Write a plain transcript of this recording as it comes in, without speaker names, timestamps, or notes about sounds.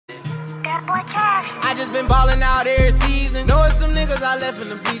I just been ballin' out every season. Know it's some niggas I left in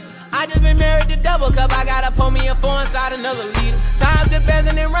the beach. I just been married to double cup. I gotta pull me a 4 inside another liter. Tie up the bands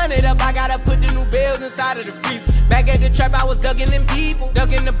and then run it up. I gotta put the new bells inside of the freezer. Back at the trap, I was ducking them people,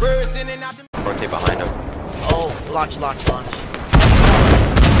 ducking the birds, in and out the. Rotate behind him. Oh, launch.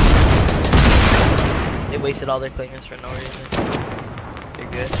 They wasted all their claimants for no reason. You're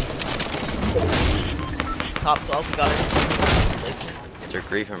good. Top 12, we got it. They're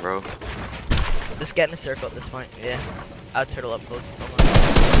griefing, bro. Just get in a circle at this point. Yeah. I'll turtle up close to someone.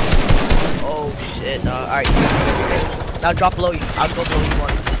 Oh shit, dog. Alright. Now drop below you. I'll go below you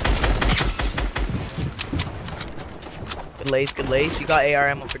one. Good lace. You got AR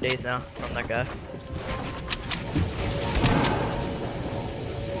ammo for days now from that guy.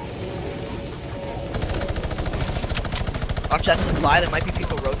 Watch that supply. There might be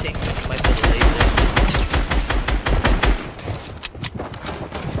people rotating. You might be able to laser.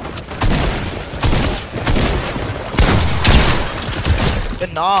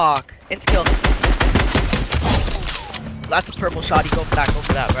 Good knock. It's kill. That's a purple shot. You go for that,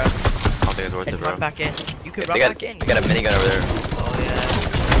 bro. I don't think it's worth it, bro. Run back in. You could run back in. We got a minigun over there. Oh yeah.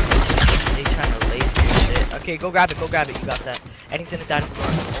 They trying to laser your shit. Okay, go grab it. You got that. And he's gonna die to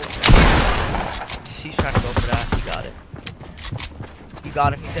storm. She's trying to go for that. You got it. You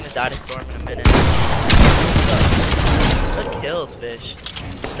got him. He's gonna die to storm in a minute. Good kills, fish.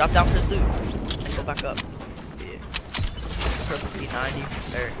 Drop down for his loot. Go back up. Purple P90,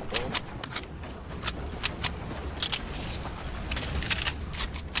 very cool.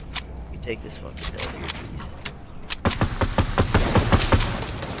 You take this fucking hill to your piece.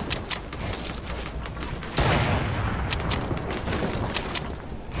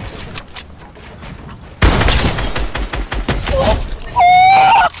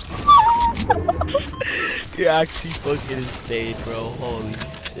 You're actually fucking insane, bro. Holy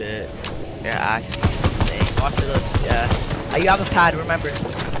shit. You're actually insane. Watch for those, yeah. You have a pad, remember.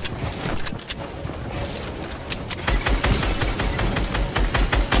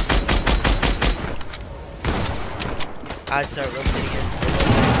 I'd start rotating it.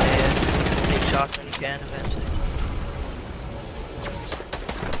 Take shots when you can eventually.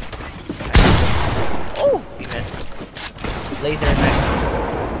 Oh! You missed. Laser next.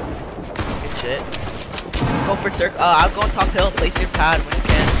 Good shit. Go for circle. I'll go on top hill. Place your pad when you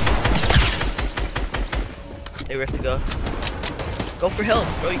can. They rift to go. Go for hill,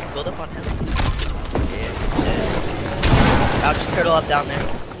 bro. You can build up on hill. Yeah. I'll just turtle up down there.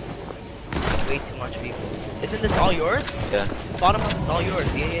 Way too much people. Isn't this all yours? Yeah. Bottom up, it's all yours.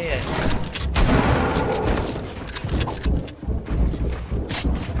 Yeah.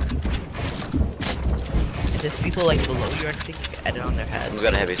 If there's people like below you or anything, you can edit on their heads. Someone's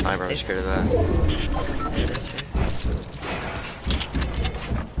got a heavy sniper. I'm scared of that.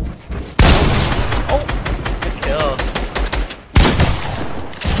 Oh, good kill.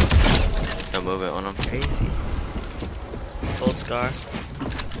 No movement on him. Crazy. Gold scar.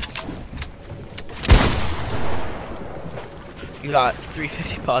 You got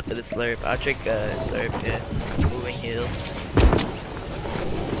 350 pots of the slurp. I'll drink slurp, yeah. Moving heals.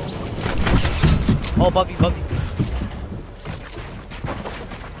 Oh, buggy.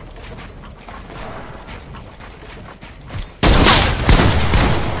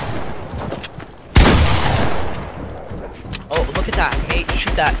 Oh, look at that, mate.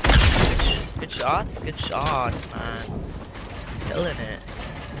 Shoot that. Good shots, man. Killing it.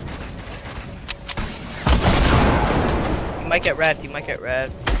 You might get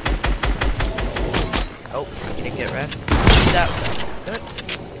revved, Oh, you didn't get revved. Shoot that. Good.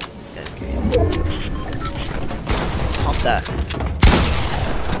 That's great. Pump that.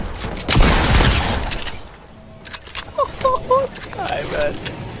 Hi, man.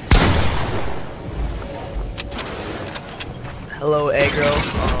 Hello, aggro.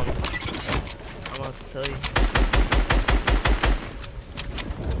 I'm about to tell you.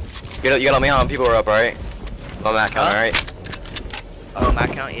 You got me on. People are up, alright? Low mat count, alright? Oh,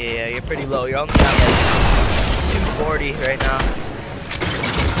 mat count? Yeah, you're pretty low. You're only at like 240 right now.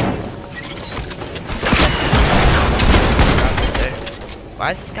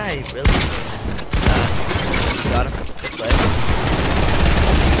 Why is this guy really got him. Good play.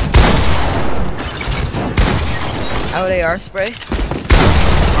 How would AR spray?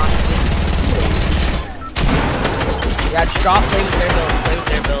 Yeah, just drop, play with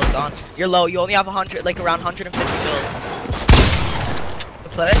their builds on. You're low, you only have 100, like around 150 builds.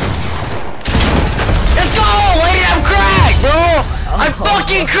 Good play. Let's go! Lady, I'm cracked, bro! I'm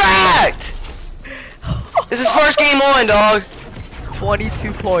fucking cracked! This is first game on, dog.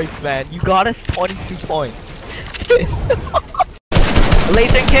 22 points, man. You got us 22 points.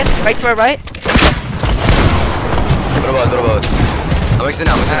 Laser and kiss, right to our right. What about? I'm mixing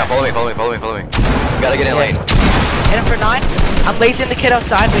now, Follow me. You gotta get in lane. Hit him for 9. I'm lasering the kid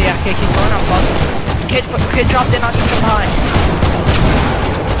outside, but yeah, okay, keep going. I'm following. Kid dropped in on you from behind.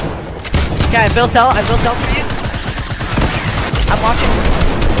 Okay, I built out for you. I'm watching.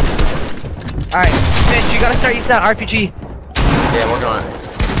 Alright, Fish, you gotta start using that RPG. Yeah, I'm working on it.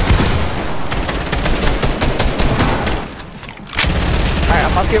 Alright,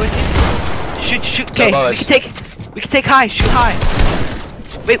 I'm up here with you. Shoot. Okay, we can take high. Shoot high.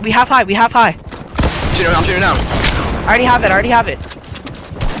 Wait, we have high. I'm shooting down. I already have it.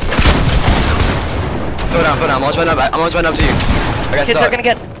 Throw down. I'm launching my up to you. I got Kids stuck. are gonna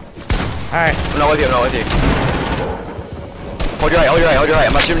get. Alright. I'm not with you. Hold your height. I'm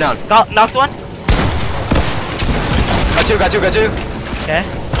about to shoot him down. Knocked one. Got two. Okay.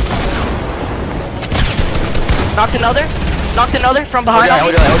 Knocked another from behind.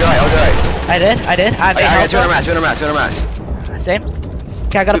 Hold your height. I did. I got 200 max. Same.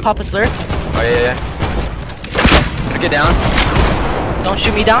 Okay, I gotta pop a slurp. Oh yeah. Get down. Don't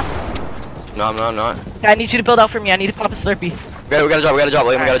shoot me down. No, I'm not. Okay, I need you to build out for me. I need to pop a slurpee. We gotta drop.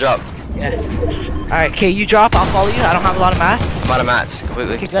 Liam, we gotta drop. Yeah. Alright, okay, you drop. I'll follow you. I don't have a lot of mats. I'm out of mats,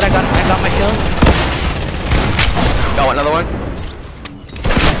 completely. Okay, good. I got my kill. Got another one.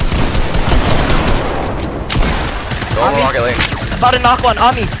 Go on the rocket lane. About to knock one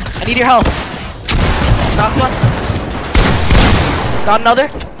on me. I need your help. Knocked one. Got another.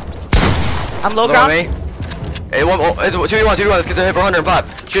 I'm low ground. Me. Hey, it's 2v1. This kid's hit for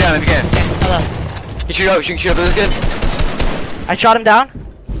 105. Shoot at him if you can. Okay, hello. You shoot up for this kid. I shot him down.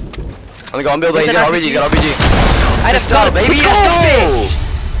 I'm building. He's got RPG. I just got it, baby. Let's Let's go!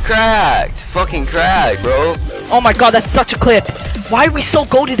 go. Cracked. Fucking cracked, bro. Oh my god, that's such a clip. Why are we so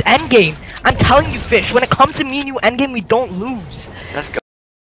goated endgame? I'm telling you, Fish, when it comes to me and you endgame, we don't lose. Let's go.